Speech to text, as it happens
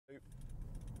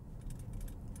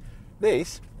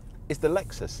This is the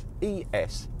Lexus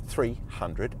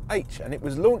ES300H, and it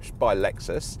was launched by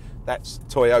Lexus, that's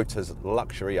Toyota's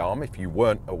luxury arm if you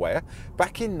weren't aware,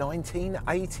 back in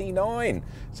 1989.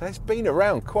 So it's been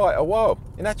around quite a while.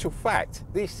 In actual fact,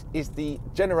 this is the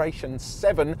Generation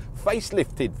 7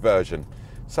 facelifted version.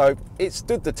 So it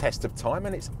stood the test of time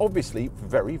and it's obviously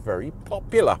very, very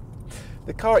popular.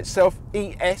 The car itself,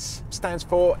 ES, stands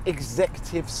for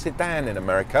Executive Sedan in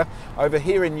America. Over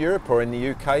here in Europe or in the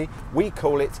UK, we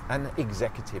call it an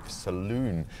Executive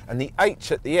Saloon. And the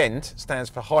H at the end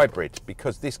stands for hybrid,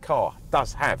 because this car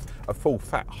does have a full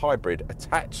fat hybrid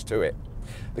attached to it.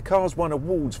 The car's won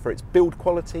awards for its build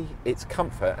quality, its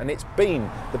comfort, and it's been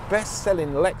the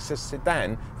best-selling Lexus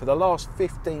sedan for the last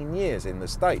 15 years in the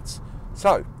States.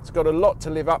 So it's got a lot to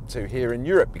live up to here in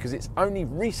Europe because it's only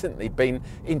recently been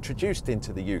introduced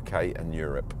into the UK and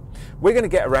Europe. We're going to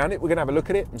get around it, we're going to have a look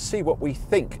at it and see what we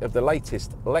think of the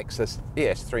latest Lexus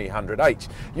ES300H.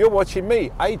 You're watching me,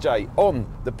 AJ, on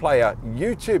the Player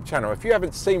YouTube channel. If you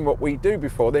haven't seen what we do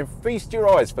before, then feast your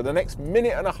eyes for the next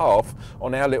minute and a half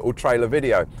on our little trailer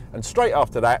video. And straight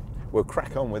after that, we'll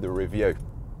crack on with a review.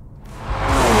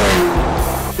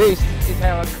 This is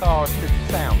how a car should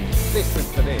sound. Listen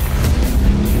to this.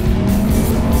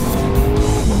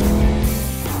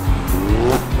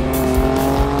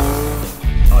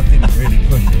 I didn't really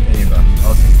push it either. I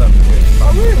was just having a bit of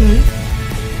fun. Oh really?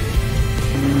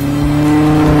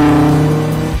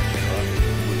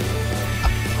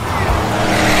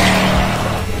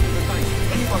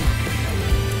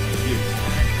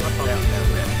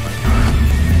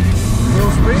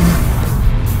 Wheel spin?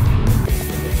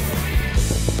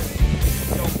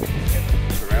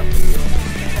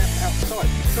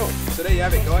 So there you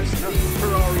have it, guys, the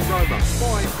Ferrari Roma,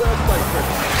 my birthday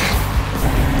present.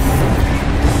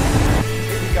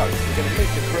 Here we go, we're going to meet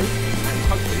the crew and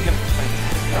hopefully get it to paint.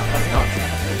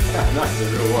 Nice, a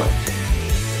real one.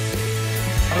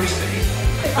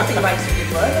 I think it makes a good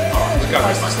work. Let's go,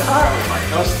 nice to start.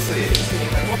 Nice to see you.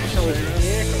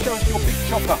 Show us your big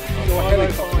chopper, your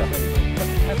helicopter.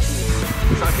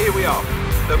 So here we are,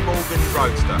 the Morgan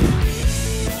Roadster,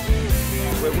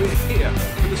 where we're here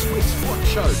for the Swiss Watch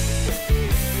Show.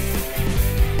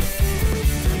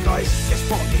 Hey guys, guess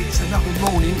what? It's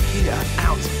another morning here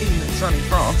out in sunny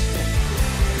France.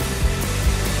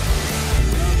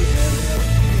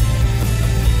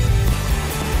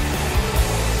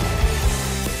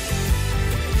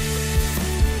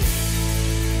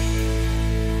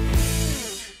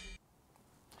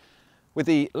 With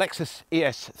the Lexus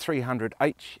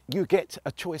ES300H, you get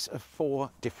a choice of 4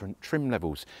 different trim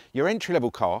levels. Your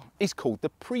entry-level car is called the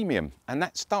Premium, and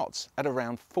that starts at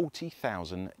around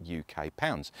 £40,000 UK.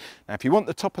 Now, if you want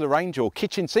the top of the range, or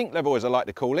kitchen sink level as I like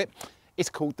to call it, it's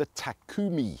called the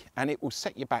Takumi, and it will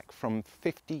set you back from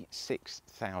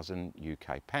 £56,000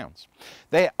 UK.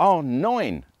 There are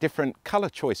 9 different colour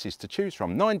choices to choose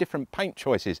from, 9 different paint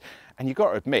choices, and you've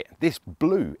got to admit, this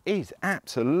blue is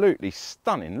absolutely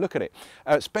stunning. Look at it.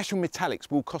 Special metallics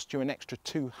will cost you an extra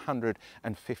 £250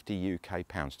 UK.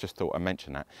 Just thought I'd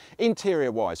mention that.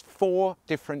 Interior-wise, 4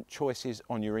 different choices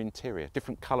on your interior,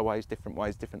 different colourways, different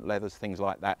ways, different leathers, things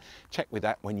like that. Check with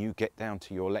that when you get down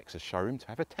to your Lexus showroom to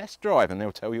have a test drive, and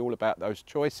they'll tell you all about those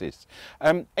choices.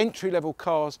 Entry-level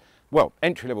cars, well,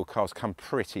 entry-level cars come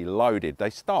pretty loaded. They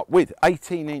start with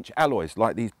 18-inch alloys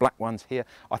like these black ones here.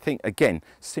 I think, again,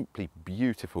 simply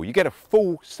beautiful. You get a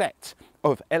full set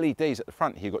of LEDs at the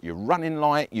front here. You've got your running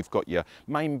light, you've got your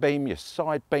main beam, your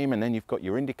side beam, and then you've got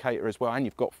your indicator as well, and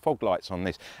you've got fog lights on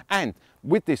this. And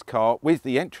with this car, with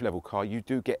the entry-level car, you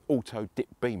do get auto dip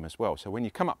beam as well. So when you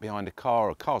come up behind a car,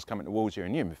 or a car's coming towards you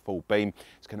and you're in full beam,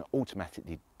 it's going to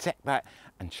automatically detect that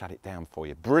and shut it down for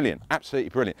you. Brilliant, absolutely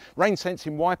brilliant. Rain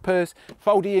sensing wipers,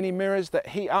 foldy-in mirrors that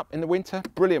heat up in the winter.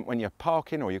 Brilliant when you're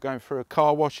parking or you're going through a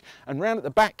car wash. And round at the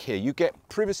back here, you get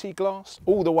privacy glass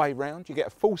all the way round. You get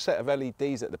a full set of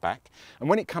LEDs at the back. And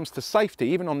when it comes to safety,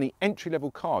 even on the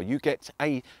entry-level car, you get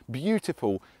a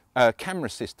beautiful camera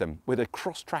system with a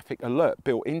cross-traffic alert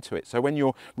built into it. So when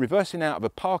you're reversing out of a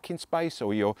parking space,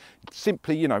 or you're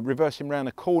simply, you know, reversing around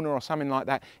a corner or something like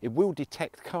that, it will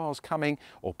detect cars coming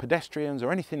or pedestrians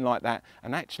or anything like that,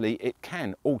 and actually it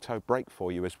can auto brake for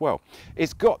you as well.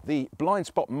 It's got the blind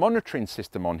spot monitoring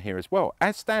system on here as well,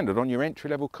 as standard on your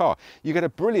entry-level car. You get a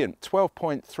brilliant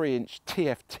 12.3-inch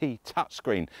TFT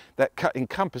touchscreen that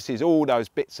encompasses all those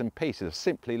bits and pieces. I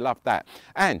simply love that.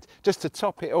 And just to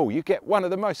top it all, you get one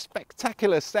of the most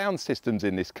spectacular sound systems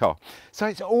in this car. So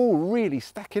it's all really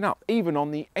stacking up, even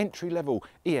on the entry-level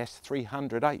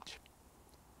ES300H.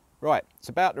 Right, it's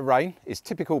about to rain. It's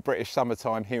typical British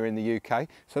summertime here in the UK.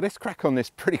 So let's crack on this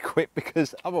pretty quick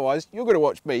because otherwise you're going to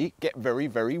watch me get very,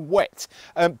 very wet.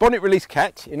 Bonnet release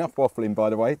catch, enough waffling by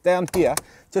the way, down here,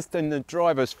 just in the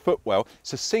driver's footwell.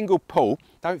 It's a single pull.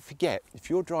 Don't forget,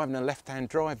 if you're driving a left-hand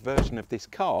drive version of this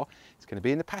car, it's going to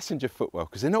be in the passenger footwell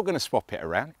because they're not going to swap it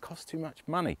around. It costs too much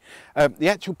money. The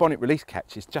actual bonnet release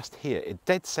catch is just here,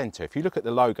 dead centre. If you look at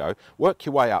the logo, work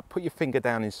your way up, put your finger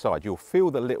down inside, you'll feel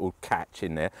the little catch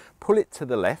in there. Pull it to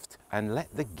the left and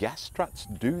let the gas struts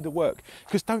do the work.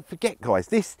 Because don't forget guys,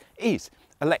 this is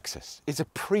a Lexus. It's a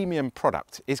premium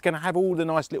product. It's going to have all the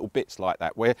nice little bits like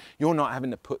that where you're not having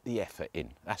to put the effort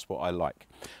in. That's what I like.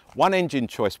 One engine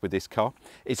choice with this car.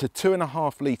 It's a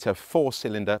 2.5 litre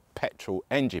 4-cylinder petrol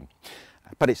engine.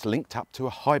 But it's linked up to a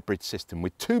hybrid system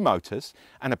with 2 motors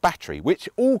and a battery, which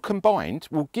all combined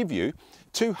will give you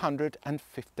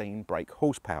 215 brake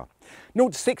horsepower. 0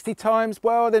 to 60 times,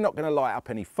 well, they're not going to light up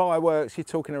any fireworks. You're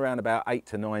talking around about 8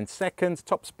 to 9 seconds.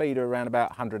 Top speed are around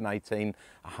about 118,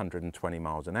 120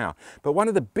 miles an hour. But one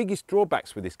of the biggest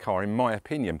drawbacks with this car, in my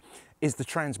opinion, is the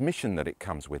transmission that it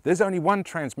comes with. There's only one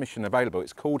transmission available.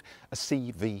 It's called a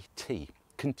CVT,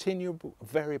 continual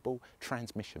variable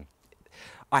transmission.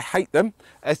 I hate them.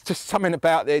 There's just something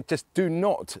about it, just do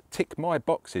not tick my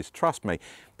boxes, trust me.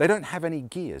 They don't have any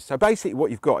gears. So basically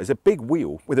what you've got is a big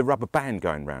wheel with a rubber band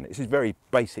going around it. This is very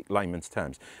basic layman's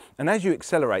terms. And as you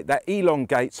accelerate, that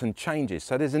elongates and changes.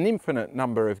 So there's an infinite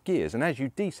number of gears. And as you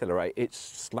decelerate, it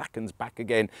slackens back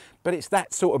again. But it's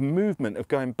that sort of movement of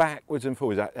going backwards and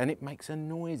forwards. And it makes a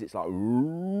noise. It's like,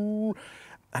 ooh,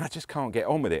 and I just can't get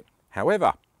on with it.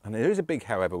 However, and there is a big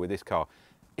however with this car,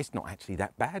 it's not actually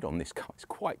that bad on this car. It's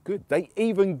quite good. They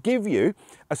even give you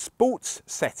a sports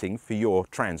setting for your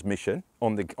transmission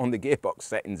on the gearbox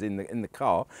settings in the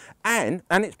car, and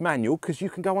it's manual because you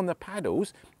can go on the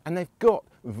paddles, and they've got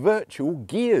virtual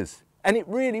gears, and it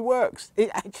really works. It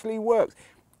actually works.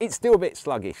 It's still a bit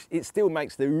sluggish. It still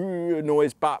makes the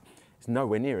noise, but it's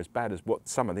nowhere near as bad as what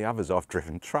some of the others I've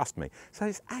driven, trust me. So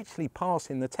it's actually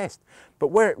passing the test. But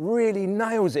where it really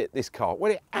nails it, this car,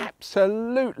 where it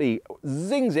absolutely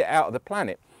zings it out of the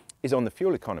planet, is on the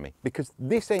fuel economy, because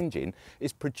this engine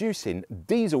is producing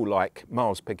diesel-like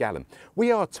miles per gallon.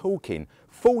 We are talking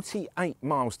 48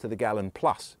 miles to the gallon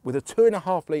plus with a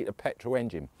 2.5 litre petrol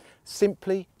engine.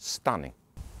 Simply stunning.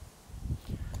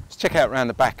 Let's check out around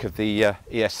the back of the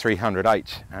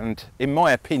ES300H, and in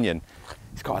my opinion,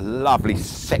 it's got a lovely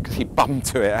sexy bum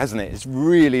to it, hasn't it? It's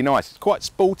really nice. It's quite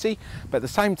sporty, but at the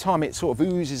same time it sort of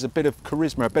oozes a bit of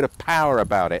charisma, a bit of power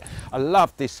about it. I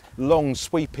love this long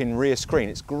sweeping rear screen.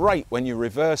 It's great when you're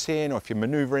reversing or if you're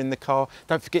manoeuvring the car.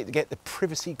 Don't forget to get the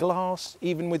privacy glass,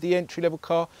 even with the entry-level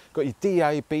car. Got your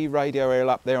DAB radio aerial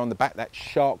up there on the back, that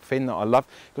shark fin that I love.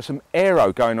 Got some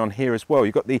aero going on here as well.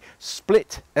 You've got the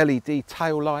split LED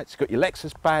tail lights. You've got your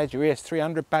Lexus badge, your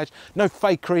ES300 badge. No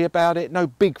fakery about it, no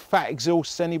big fat exhaust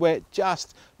anywhere. It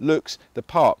just looks the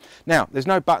part. Now, there's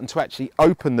no button to actually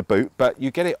open the boot, but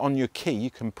you get it on your key. You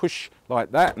can push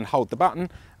like that and hold the button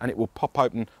and it will pop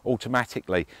open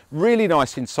automatically. Really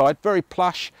nice inside, very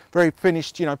plush, very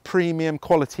finished, you know, premium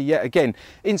quality yet again.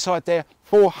 Inside there,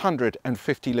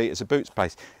 450 litres of boot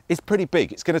space. It's pretty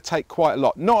big. It's going to take quite a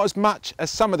lot. Not as much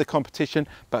as some of the competition,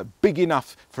 but big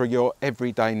enough for your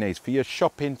everyday needs, for your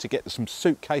shopping, to get some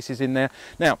suitcases in there.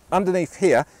 Now, underneath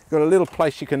here, you've got a little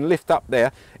place you can lift up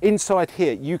there. Inside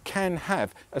here, you can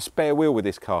have a spare wheel with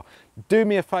this car. Do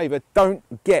me a favour, don't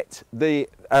get the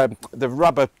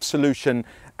rubber solution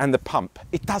and the pump.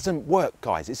 It doesn't work,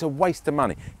 guys. It's a waste of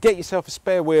money. Get yourself a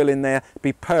spare wheel in there,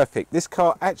 be perfect. This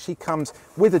car actually comes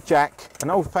with a jack, an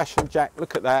old-fashioned jack,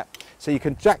 look at that. So you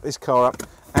can jack this car up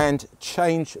and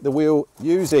change the wheel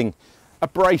using a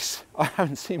brace. I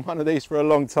haven't seen one of these for a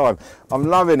long time. I'm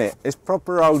loving it. It's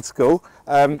proper old school.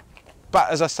 But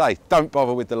as I say, don't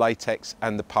bother with the latex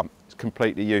and the pump. It's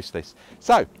completely useless.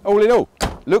 So, all in all,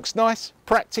 looks nice,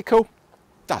 practical,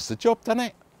 does the job, doesn't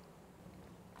it?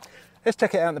 Let's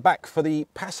check it out in the back for the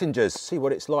passengers, see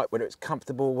what it's like, whether it's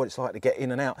comfortable, what it's like to get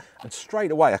in and out. And straight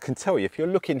away, I can tell you, if you're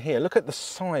looking here, look at the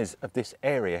size of this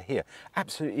area here.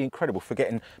 Absolutely incredible for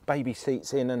getting baby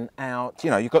seats in and out.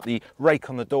 You know, you've got the rake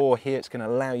on the door here. It's going to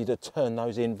allow you to turn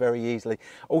those in very easily.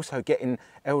 Also getting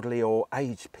elderly or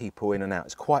aged people in and out.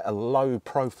 It's quite a low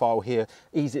profile here,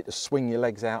 easy to swing your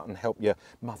legs out and help your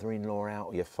mother-in-law out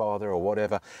or your father or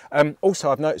whatever.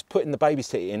 Also, I've noticed putting the baby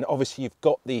seat in, obviously you've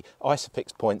got the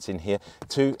ISOFIX points in here.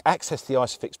 To access the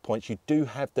ISOFIX points, you do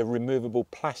have the removable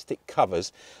plastic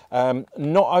covers. Not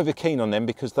over keen on them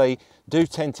because they do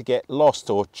tend to get lost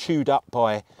or chewed up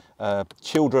by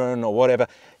children or whatever,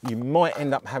 you might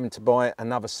end up having to buy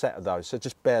another set of those, so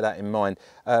just bear that in mind.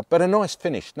 But a nice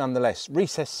finish nonetheless.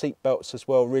 Recessed seat belts as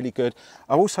well, really good.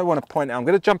 I also want to point out, I'm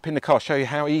going to jump in the car, show you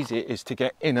how easy it is to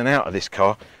get in and out of this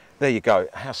car. There you go.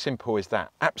 How simple is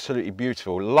that? Absolutely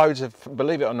beautiful. Loads of,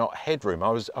 believe it or not, headroom. I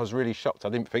was really shocked. I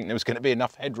didn't think there was going to be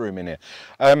enough headroom in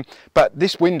here. But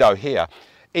this window here,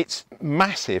 it's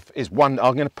massive. I'm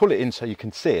going to pull it in so you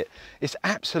can see it. It's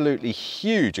absolutely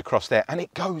huge across there, and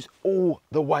it goes all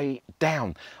the way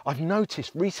down. I've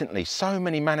noticed recently so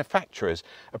many manufacturers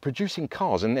are producing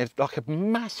cars and there's like a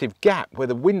massive gap where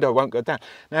the window won't go down.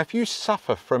 Now, if you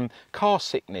suffer from car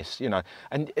sickness, you know,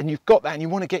 and you've got that and you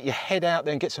want to get your head out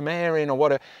there and get some air in or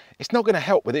whatever, it's not going to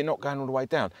help with it not going all the way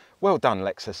down. Well done,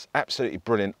 Lexus. Absolutely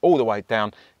brilliant. All the way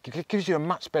down. It gives you a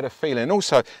much better feeling. And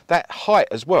also that height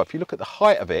as well. If you look at the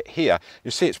height of it here,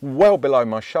 you'll see it's well below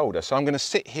my shoulder. So I'm going to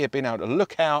sit here being able to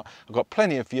look out. I've got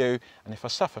plenty of view. And if I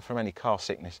suffer from any car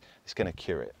sickness, it's going to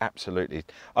cure it. Absolutely.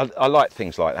 I like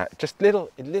things like that. Just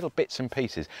little bits and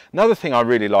pieces. Another thing I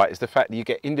really like is the fact that you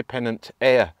get independent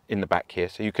air in the back here.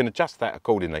 So you can adjust that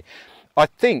accordingly. I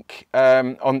think,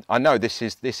 I know this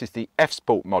is the F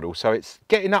Sport model, so it's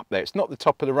getting up there. It's not the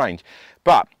top of the range,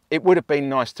 but it would have been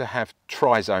nice to have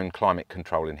tri-zone climate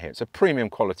control in here. It's a premium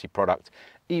quality product,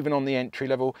 even on the entry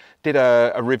level. Did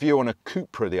a review on a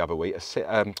Cupra the other week.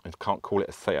 I can't call it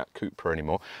a Seat Cupra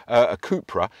anymore. A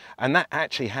Cupra, and that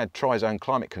actually had tri-zone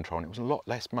climate control, and it was a lot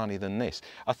less money than this.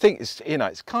 I think it's, you know,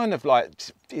 it's kind of like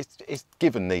it's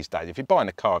given these days. If you're buying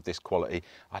a car of this quality,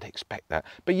 I'd expect that.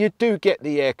 But you do get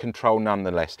the air control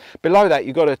nonetheless. Below that,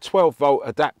 you've got a 12-volt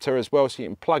adapter as well, so you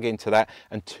can plug into that,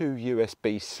 and 2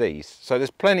 USB-Cs. So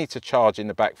there's plenty to charge in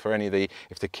the back for any of the,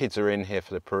 if the kids are in here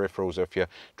for the peripherals, or if you're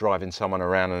driving someone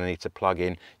around and need to plug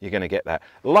in, you're going to get that.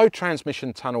 Low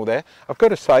transmission tunnel there. I've got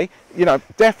to say, you know,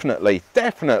 definitely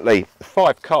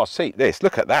 5-car seat this.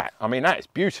 Look at that. I mean, that is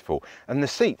beautiful. And the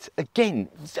seats, again,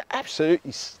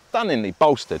 absolutely stunningly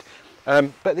bolstered.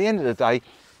 But at the end of the day,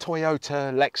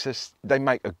 Toyota, Lexus, they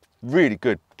make a really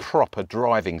good proper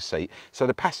driving seat, so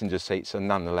the passenger seats are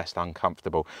nonetheless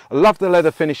uncomfortable. I love the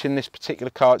leather finish in this particular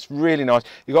car. It's really nice.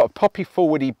 You've got a poppy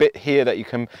forwardy bit here that you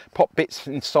can pop bits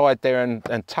inside there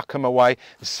and tuck them away.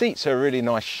 The seats are a really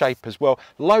nice shape as well.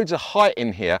 Loads of height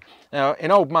in here. Now, in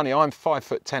old money, I'm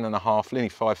 5'10½", nearly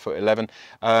 5'11",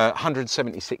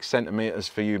 176 centimetres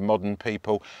for you modern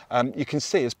people. You can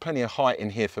see there's plenty of height in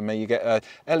here for me. You get a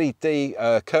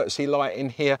LED courtesy light in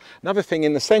here. Another thing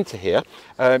in the centre here,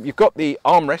 you've got the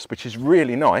armrest, which is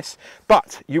really nice,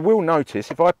 but you will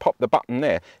notice if I pop the button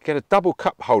there, you get a double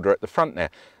cup holder at the front there.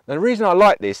 Now, the reason I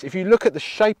like this, if you look at the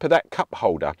shape of that cup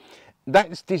holder,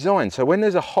 that's designed so when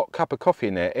there's a hot cup of coffee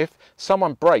in there, if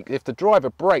the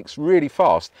driver brakes really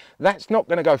fast, that's not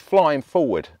going to go flying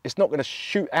forward. It's not going to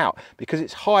shoot out because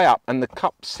it's high up and the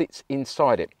cup sits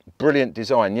inside it. Brilliant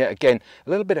design. Yet again, a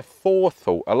little bit of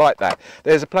forethought. I like that.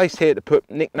 There's a place here to put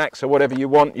knickknacks or whatever you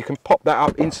want. You can pop that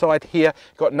up inside here.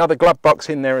 Got another glove box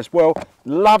in there as well.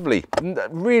 Lovely.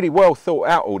 Really well thought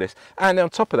out, all this. And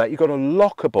on top of that, you've got a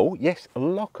lockable, yes, a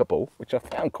lockable, which I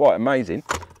found quite amazing,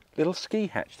 little ski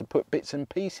hatch to put bits and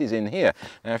pieces in here.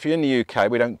 Now, if you're in the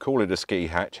UK, we don't call it a ski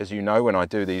hatch, as you know when I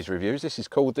do these reviews. This is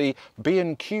called the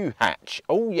B&Q hatch.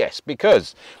 Oh yes,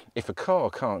 because if a car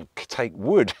can't take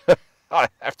wood, I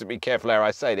have to be careful how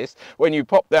I say this, when you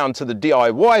pop down to the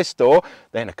DIY store,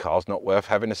 then a car's not worth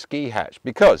having a ski hatch,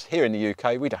 because here in the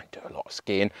UK we don't do a lot of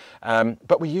skiing,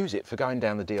 but we use it for going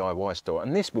down the DIY store,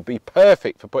 and this would be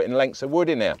perfect for putting lengths of wood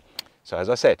in there. So as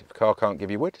I said, if a car can't give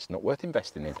you wood, it's not worth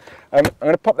investing in. I'm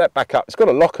going to pop that back up. It's got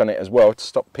a lock on it as well to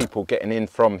stop people getting in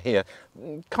from here.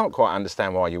 Can't quite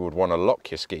understand why you would want to lock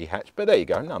your ski hatch, but there you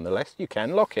go. Nonetheless, you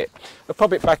can lock it. I'll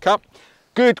pop it back up.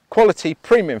 Good quality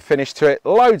premium finish to it.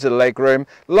 Loads of leg room,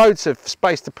 loads of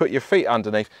space to put your feet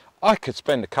underneath. I could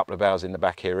spend a couple of hours in the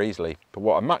back here easily, but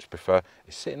what I much prefer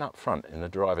is sitting up front in the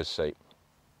driver's seat.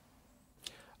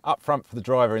 Up front for the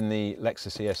driver in the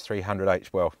Lexus ES300H,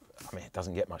 well, I mean, it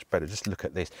doesn't get much better. Just look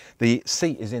at this. The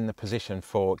seat is in the position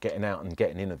for getting out and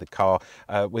getting into the car.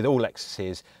 With all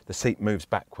Lexuses, the seat moves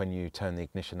back when you turn the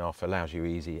ignition off, allows you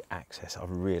easy access. I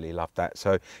really love that.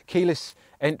 So keyless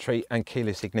entry and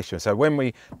keyless ignition. So when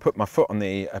we put my foot on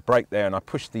the brake there and I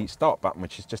push the start button,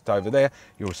 which is just over there,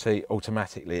 you'll see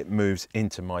automatically it moves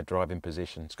into my driving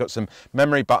position. It's got some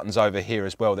memory buttons over here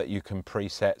as well that you can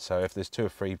preset. So if there's 2 or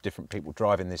 3 different people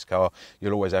driving this car,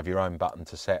 you'll always have your own button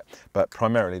to set. But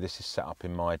primarily this this is set up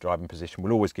in my driving position,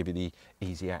 will always give you the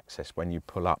easy access when you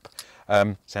pull up.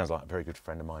 Sounds like a very good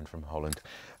friend of mine from Holland.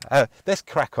 Let's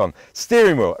crack on.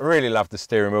 Steering wheel, I really love the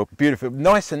steering wheel. Beautiful,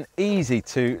 nice and easy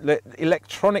to,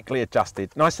 electronically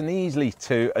adjusted, nice and easily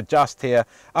to adjust here,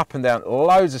 up and down,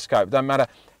 loads of scope. Don't matter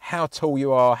how tall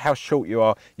you are, how short you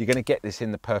are, you're going to get this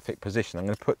in the perfect position. I'm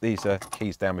going to put these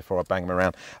keys down before I bang them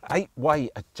around.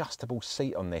 8-way adjustable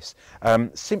seat on this.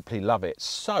 Simply love it.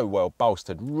 So well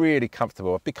bolstered, really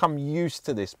comfortable. I've become used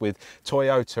to this with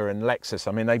Toyota and Lexus.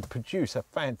 I mean, they produce a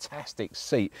fantastic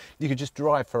seat. You could just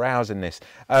drive for hours in this.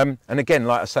 And again,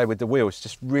 like I say, with the wheel, it's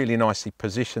just really nicely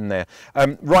positioned there.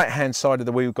 Right hand side of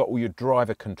the wheel, you've got all your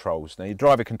driver controls. Now your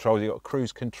driver controls, you've got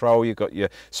cruise control, you've got your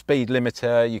speed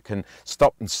limiter, you can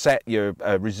stop and set your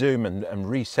resume and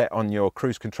reset on your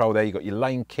cruise control there. You've got your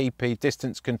lane keepy,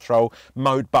 distance control,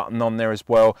 mode button on there as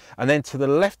well. And then to the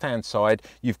left hand side,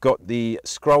 you've got the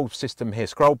scroll system here,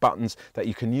 scroll buttons that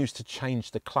you can use to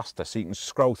change the cluster. So you can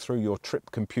scroll through your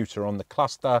trip computer on the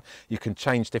cluster. You can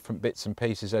change different bits and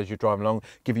pieces as you're driving along,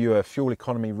 give you a fuel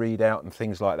economy readout and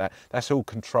things like that. That's all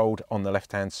controlled on the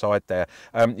left hand side there.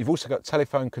 You've also got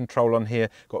telephone control on here,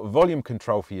 got volume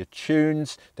control for your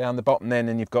tunes down the bottom then,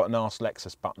 and you've got an Ask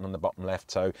Lexus button on the bottom left.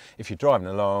 So if you're driving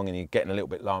along and you're getting a little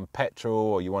bit low on petrol,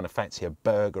 or you want to fancy a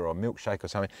burger or a milkshake or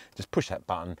something, just push that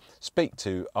button, speak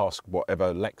to Ask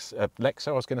whatever Lexus,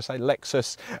 I was going to say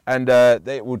Lexus, and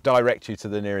it will direct you to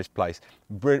the nearest place.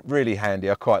 Really handy.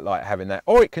 I quite like having that.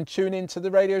 Or it can tune into the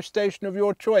radio station of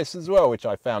your choice as well, which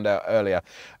I found out earlier.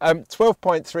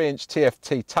 12.3-inch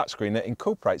TFT touchscreen that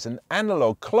incorporates an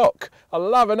analog clock. I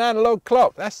love an analog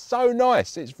clock. That's so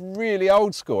nice. It's really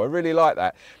old school. I really like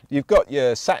that. You've got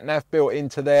your sat nav built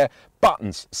into there.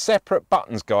 Buttons, separate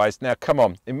buttons, guys. Now come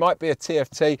on, it might be a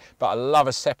TFT, but I love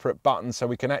a separate button so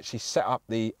we can actually set up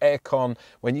the aircon.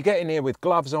 When you get in here with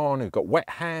gloves on, you've got wet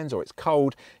hands or it's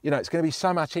cold, you know, it's going to be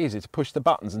so much easier to push the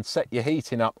buttons and set your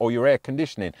heating up or your air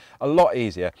conditioning. A lot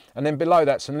easier. And then below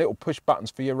that, some little push buttons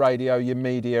for your radio, your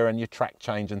media and your track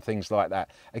change and things like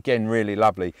that. Again, really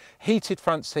lovely. Heated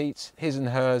front seats, his and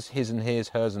hers, his and his,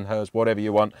 hers and hers, whatever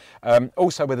you want.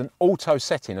 Also with an auto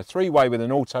setting, a 3-way with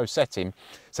an auto setting.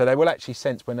 So they will actually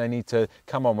sense when they need to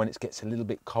come on when it gets a little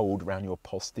bit cold around your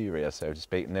posterior, so to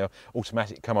speak, and they'll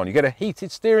automatically come on. You get a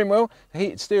heated steering wheel,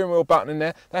 button in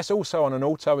there. That's also on an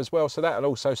auto as well, so that'll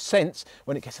also sense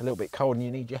when it gets a little bit cold and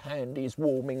you need your handies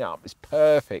warming up. It's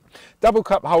perfect. Double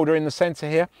cup holder in the centre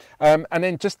here, and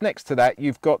then just next to that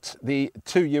you've got the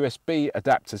 2 USB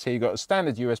adapters here. You've got a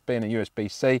standard USB and a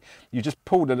USB-C. You just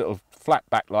pull the little flap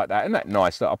back like that. Isn't that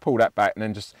nice? Look, I'll pull that back and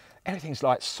then just everything's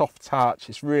like soft touch.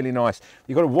 It's really nice.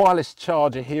 You've got a wireless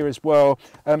charger here as well.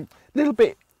 Little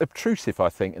bit obtrusive, I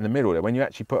think, in the middle there when you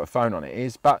actually put a phone on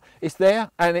it, but it's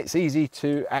there and it's easy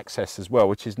to access as well,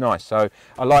 which is nice. So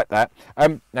I like that.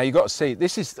 Now you've got to see,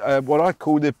 this is what I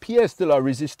call the pièce de la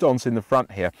résistance in the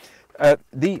front here.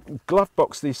 The glove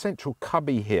box, the central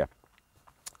cubby here,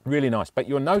 really nice. But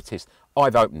you'll notice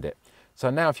I've opened it. So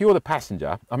now if you're the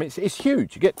passenger, I mean, it's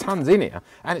huge. You get tons in here,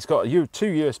 and it's got 2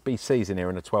 USB-Cs in here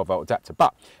and a 12-volt adapter.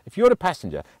 But if you're the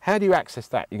passenger, how do you access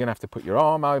that? You're going to have to put your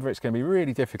arm over. It's going to be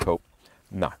really difficult.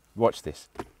 No, watch this.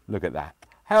 Look at that.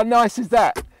 How nice is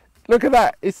that? Look at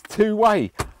that. It's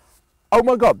 2-way. Oh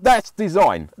my God, that's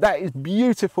design. That is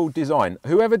beautiful design.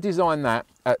 Whoever designed that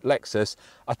at Lexus,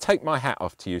 I take my hat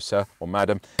off to you, sir or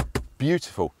madam.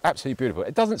 Beautiful, absolutely beautiful.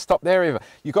 It doesn't stop there either.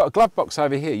 You've got a glove box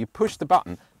over here. You push the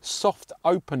button, soft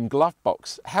open glove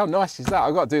box. How nice is that?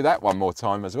 I've got to do that one more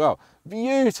time as well.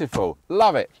 Beautiful,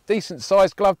 love it. Decent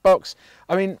sized glove box.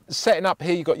 I mean, setting up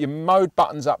here, you've got your mode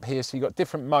buttons up here. So you've got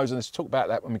different modes, and let's talk about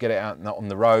that when we get it out on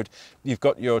the road. You've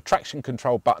got your traction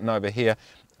control button over here.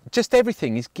 Just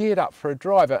everything is geared up for a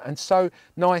driver and so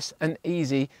nice and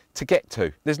easy to get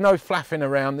to. There's no flapping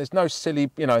around, there's no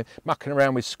silly, you know, mucking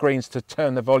around with screens to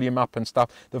turn the volume up and stuff.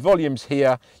 The volume's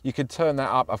here, you can turn that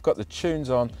up. I've got the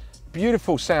tunes on.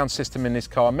 Beautiful sound system in this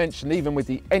car. I mentioned even with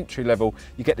the entry level,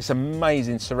 you get this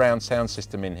amazing surround sound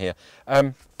system in here.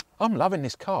 I'm loving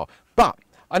this car, but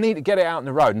I need to get it out on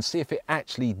the road and see if it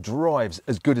actually drives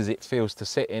as good as it feels to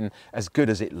sit in, as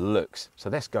good as it looks. So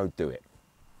let's go do it.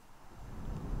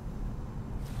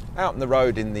 Out on the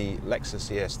road in the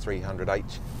Lexus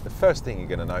ES300H, the first thing you're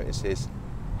going to notice is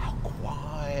how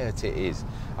quiet it is.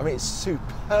 I mean, it's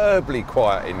superbly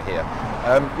quiet in here.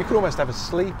 You could almost have a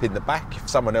sleep in the back if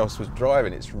someone else was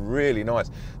driving. It's really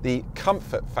nice. The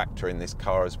comfort factor in this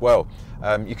car as well.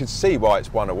 You can see why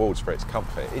it's won awards for its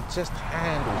comfort. It just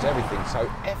handles everything so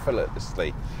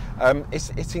effortlessly.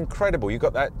 It's incredible. You've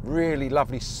got that really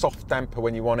lovely soft damper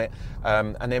when you want it,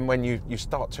 and then when you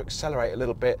start to accelerate a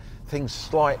little bit, things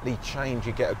slightly change.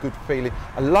 You get a good feeling.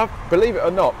 Believe it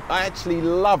or not, I actually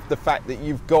love the fact that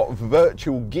you've got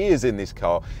virtual gears in this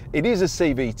car. It is a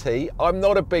CVT. I'm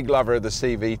not a big lover of the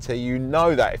CVT. You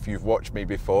know that if you've watched me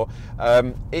before.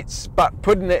 But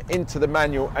putting it into the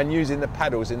manual and using the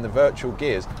paddles in the virtual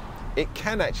gears, it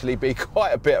can actually be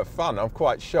quite a bit of fun. I'm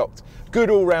quite shocked. Good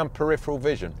all-round peripheral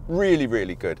vision, really,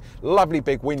 really good. Lovely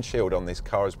big windshield on this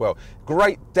car as well.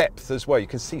 Great depth as well. You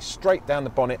can see straight down the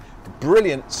bonnet.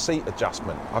 Brilliant seat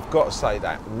adjustment, I've got to say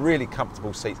that. Really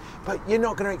comfortable seats. But you're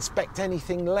not going to expect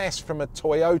anything less from a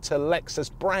Toyota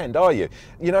Lexus brand, are you?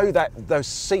 You know that those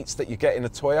seats that you get in a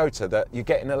Toyota that you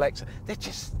get in a Lexus, they're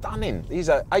just stunning. These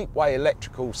are 8-way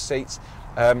electrical seats.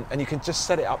 And you can just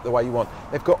set it up the way you want.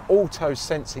 They've got auto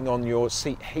sensing on your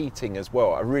seat heating as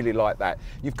well. I really like that.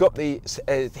 You've got the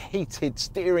heated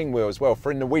steering wheel as well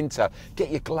for in the winter. Get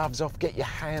your gloves off, get your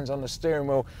hands on the steering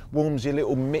wheel, warms your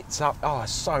little mitts up. Oh,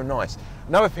 it's so nice.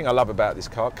 Another thing I love about this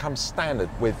car, it comes standard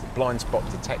with blind spot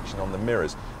detection on the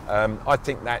mirrors. I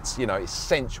think that's, you know,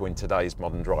 essential in today's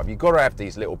modern drive. You've got to have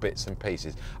these little bits and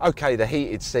pieces. Okay, the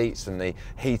heated seats and the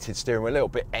heated steering wheel, a little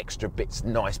bit extra bits,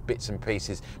 nice bits and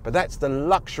pieces, but that's the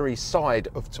luxury side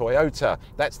of Toyota.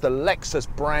 That's the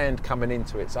Lexus brand coming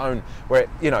into its own, where,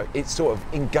 you know, it sort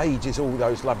of engages all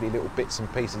those lovely little bits and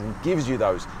pieces and gives you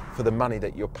those for the money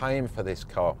that you're paying for this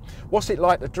car. What's it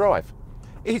like to drive?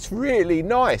 It's really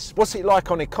nice. What's it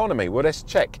like on economy? Well, let's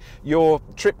check. Your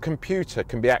trip computer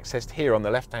can be accessed here on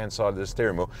the left-hand side of the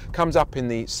steering wheel. Comes up in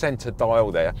the center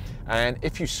dial there. And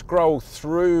if you scroll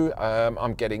through,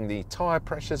 I'm getting the tire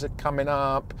pressures are coming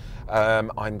up.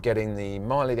 I'm getting the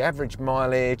mileage, the average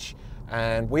mileage,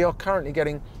 and we are currently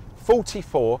getting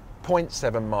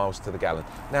 44.7 miles to the gallon.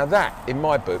 Now that, in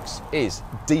my books, is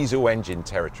diesel engine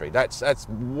territory. That's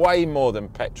way more than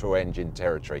petrol engine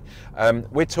territory.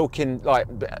 We're talking like,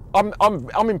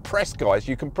 I'm impressed, guys.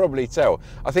 You can probably tell.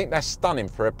 I think that's stunning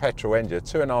for a petrol engine, a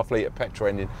 2.5 litre petrol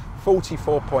engine,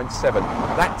 44.7.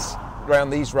 That's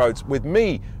around these roads with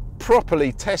me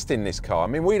properly testing this car. I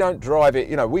mean, we don't drive it,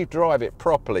 you know, we drive it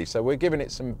properly, so we're giving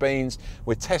it some beans,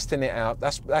 we're testing it out.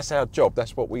 That's our job,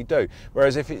 that's what we do.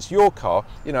 Whereas if it's your car,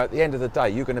 you know, at the end of the day,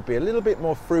 you're going to be a little bit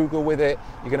more frugal with it.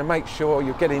 You're going to make sure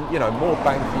you're getting, you know, more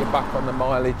bang for your buck on the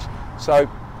mileage. So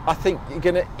I think you're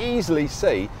going to easily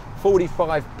see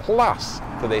 45 plus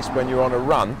for this when you're on a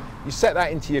run. You set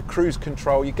that into your cruise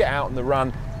control, you get out on the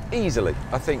run easily.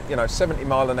 I think, you know, 70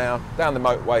 mile an hour down the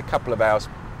motorway, a couple of hours,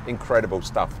 incredible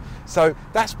stuff. So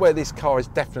that's where this car is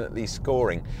definitely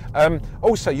scoring.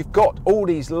 Also, you've got all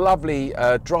these lovely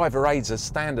driver aids as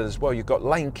standard as well. You've got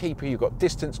lane keeper, you've got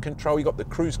distance control, you've got the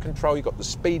cruise control, you've got the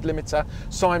speed limiter,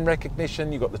 sign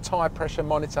recognition, you've got the tyre pressure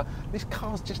monitor. This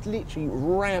car's just literally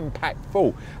ram-packed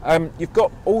full. You've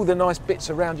got all the nice bits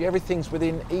around you, everything's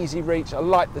within easy reach. I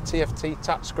like the TFT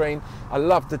touchscreen. I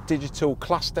love the digital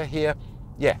cluster here.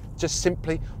 Yeah, just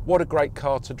simply, what a great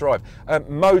car to drive.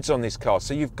 Modes on this car,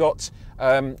 so you've got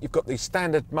the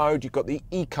standard mode, you've got the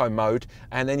eco mode,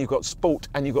 and then you've got sport,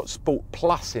 and you've got sport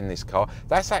plus in this car.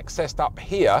 That's accessed up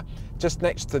here, just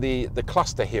next to the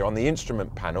cluster here on the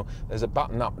instrument panel. There's a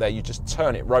button up there, you just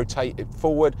turn it, rotate it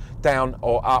forward, down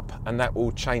or up, and that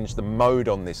will change the mode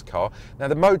on this car. Now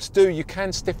the modes you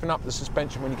can stiffen up the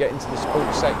suspension when you get into the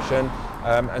sports section,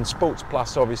 and sports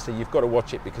plus, obviously you've got to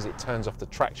watch it because it turns off the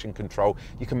traction control.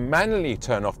 You can manually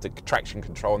turn off the traction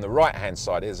control on the right hand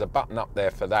side. There's a button up there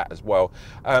for that as well.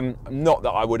 Not that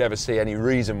I would ever see any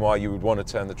reason why you would want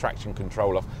to turn the traction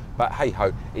control off, but hey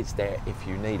ho, it's there if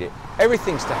you need it.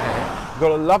 Everything's to hand. You've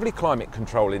got a lovely climate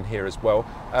control in here as well.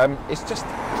 It's just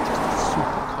a super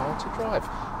car to drive.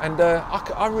 And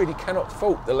I really cannot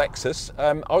fault the Lexus.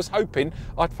 I was hoping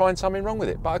I'd find something wrong with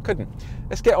it, but I couldn't.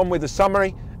 Let's get on with the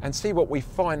summary and see what we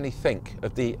finally think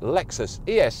of the Lexus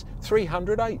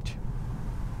ES300H.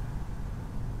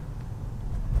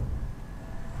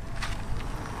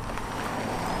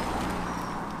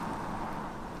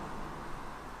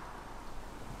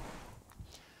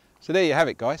 So there you have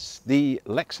it, guys, the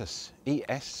Lexus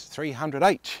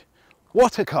ES300H.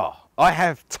 What a car! I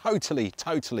have totally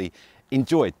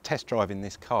enjoyed test driving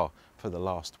this car for the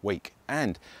last week,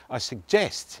 and I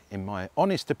suggest, in my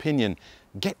honest opinion,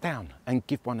 get down and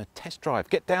give one a test drive.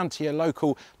 Get down to your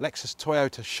local Lexus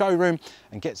Toyota showroom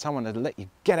and get someone to let you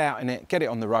get out in it, get it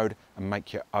on the road and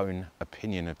make your own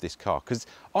opinion of this car, because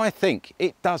I think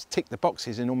it does tick the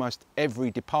boxes in almost every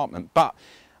department. But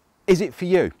is it for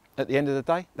you? at the end of the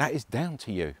day, that is down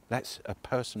to you. That's a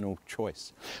personal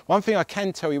choice. One thing I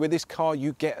can tell you, with this car,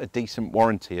 you get a decent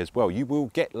warranty as well. You will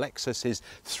get Lexus's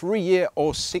 3-year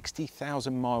or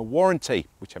 60,000 mile warranty,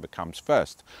 whichever comes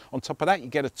first. On top of that, you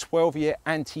get a 12-year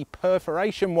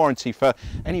anti-perforation warranty for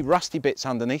any rusty bits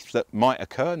underneath that might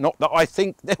occur. Not that I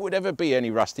think there would ever be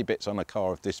any rusty bits on a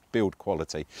car of this build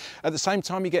quality. At the same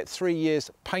time, you get 3 years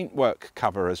paintwork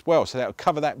cover as well. So that will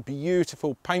cover that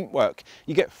beautiful paintwork.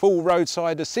 You get full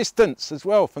roadside assistance as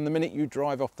well from the minute you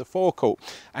drive off the forecourt.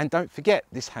 And don't forget,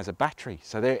 this has a battery.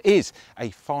 So there is a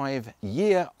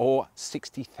 5-year or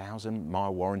 60,000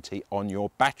 mile warranty on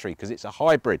your battery, because it's a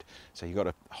hybrid. So you've got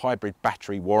a hybrid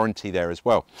battery warranty there as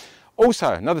well.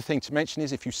 Also, another thing to mention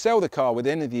is if you sell the car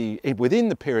within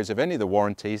the periods of any of the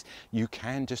warranties, you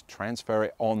can just transfer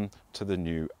it on to the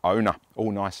new owner.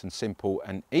 All nice and simple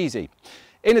and easy.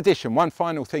 In addition, one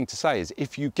final thing to say is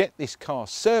if you get this car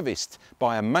serviced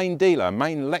by a main dealer, a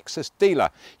main Lexus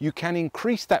dealer, you can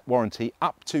increase that warranty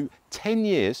up to 10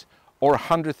 years or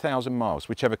 100,000 miles,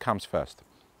 whichever comes first.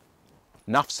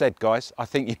 Enough said, guys. I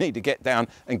think you need to get down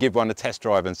and give one a test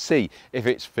drive and see if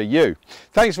it's for you.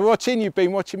 Thanks for watching. You've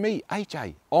been watching me,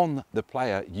 AJ, on the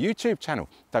Player YouTube channel.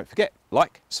 Don't forget,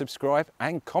 like, subscribe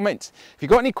and comment. If you've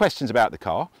got any questions about the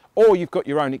car, or you've got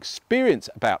your own experience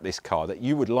about this car that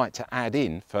you would like to add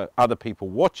in for other people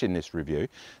watching this review,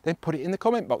 then put it in the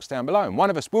comment box down below and one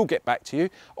of us will get back to you,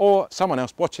 or someone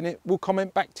else watching it will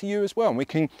comment back to you as well, and we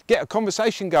can get a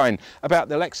conversation going about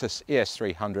the Lexus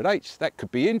ES300H. That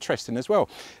could be interesting as well.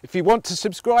 If you want to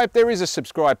subscribe, there is a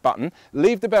subscribe button.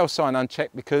 Leave the bell sign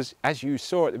unchecked, because as you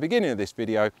saw at the beginning of this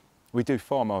video, we do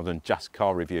far more than just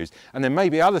car reviews, and there may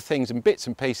be other things and bits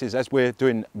and pieces. As we're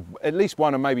doing at least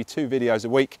 1 or maybe 2 videos a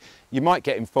week, you might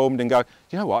get informed and go,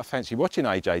 you know what, I fancy watching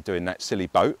AJ doing that silly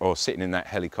boat or sitting in that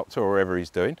helicopter or wherever he's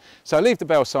doing. So leave the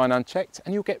bell sign unchecked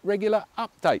and you'll get regular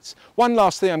updates. One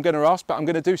last thing I'm going to ask, but I'm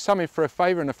going to do something for a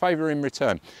favour and a favour in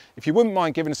return. If you wouldn't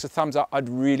mind giving us a thumbs up, I'd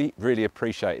really, really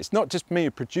appreciate it. It's not just me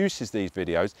who produces these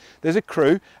videos. There's a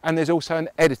crew, and there's also an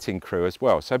editing crew as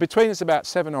well. So between us, about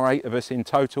 7 or 8 of us in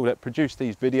total that produce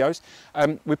these videos.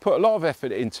 We put a lot of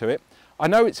effort into it. I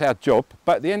know it's our job,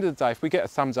 but at the end of the day, if we get a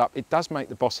thumbs up, it does make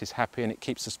the bosses happy and it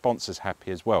keeps the sponsors happy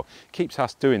as well. It keeps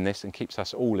us doing this and keeps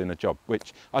us all in a job,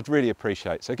 which I'd really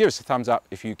appreciate. So give us a thumbs up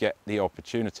if you get the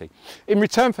opportunity. In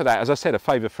return for that, as I said, a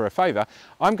favour for a favour,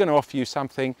 I'm going to offer you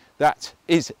something that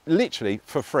is literally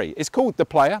for free. It's called The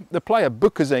Player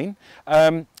Bookazine.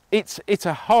 It's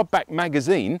a hardback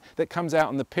magazine that comes out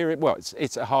on the period, well,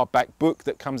 it's a hardback book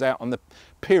that comes out on the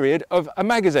period of a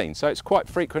magazine, so it's quite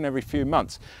frequent, every few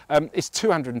months. It's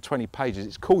 220 pages.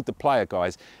 It's called The Player,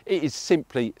 guys. It is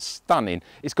simply stunning.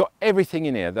 It's got everything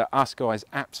in here that us guys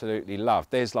absolutely love.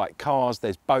 There's like cars,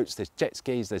 there's boats, there's jet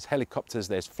skis, there's helicopters,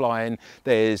 there's flying,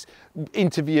 there's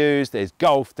interviews, there's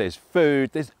golf, there's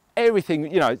food, there's everything.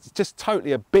 You know, it's just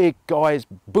totally a big guy's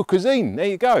bookazine. There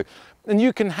you go. And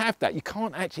you can have that. You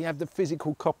can't actually have the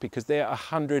physical copy because they're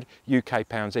 £100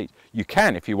 UK each. You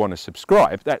can if you want to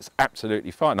subscribe. That's absolutely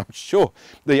fine. I'm sure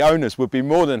the owners would be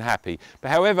more than happy.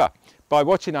 But however, by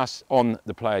watching us on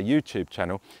the Player YouTube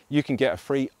channel, you can get a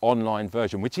free online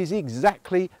version, which is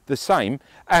exactly the same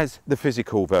as the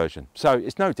physical version. So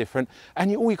it's no different.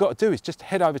 And all you've got to do is just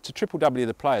head over to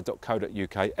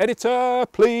www.theplayer.co.uk. Editor,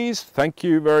 please. Thank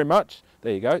you very much.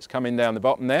 There you go, it's coming down the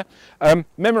bottom there.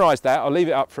 Memorise that, I'll leave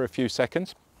it up for a few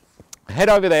seconds. Head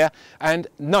over there, and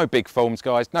no big forms,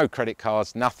 guys, no credit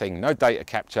cards, nothing, no data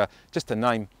capture, just a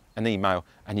name, an email,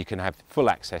 and you can have full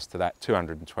access to that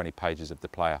 220 pages of The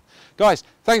Player. Guys,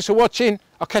 thanks for watching.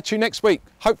 I'll catch you next week,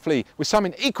 hopefully with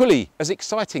something equally as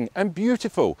exciting and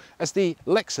beautiful as the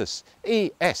Lexus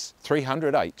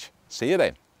ES300H. See you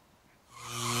then.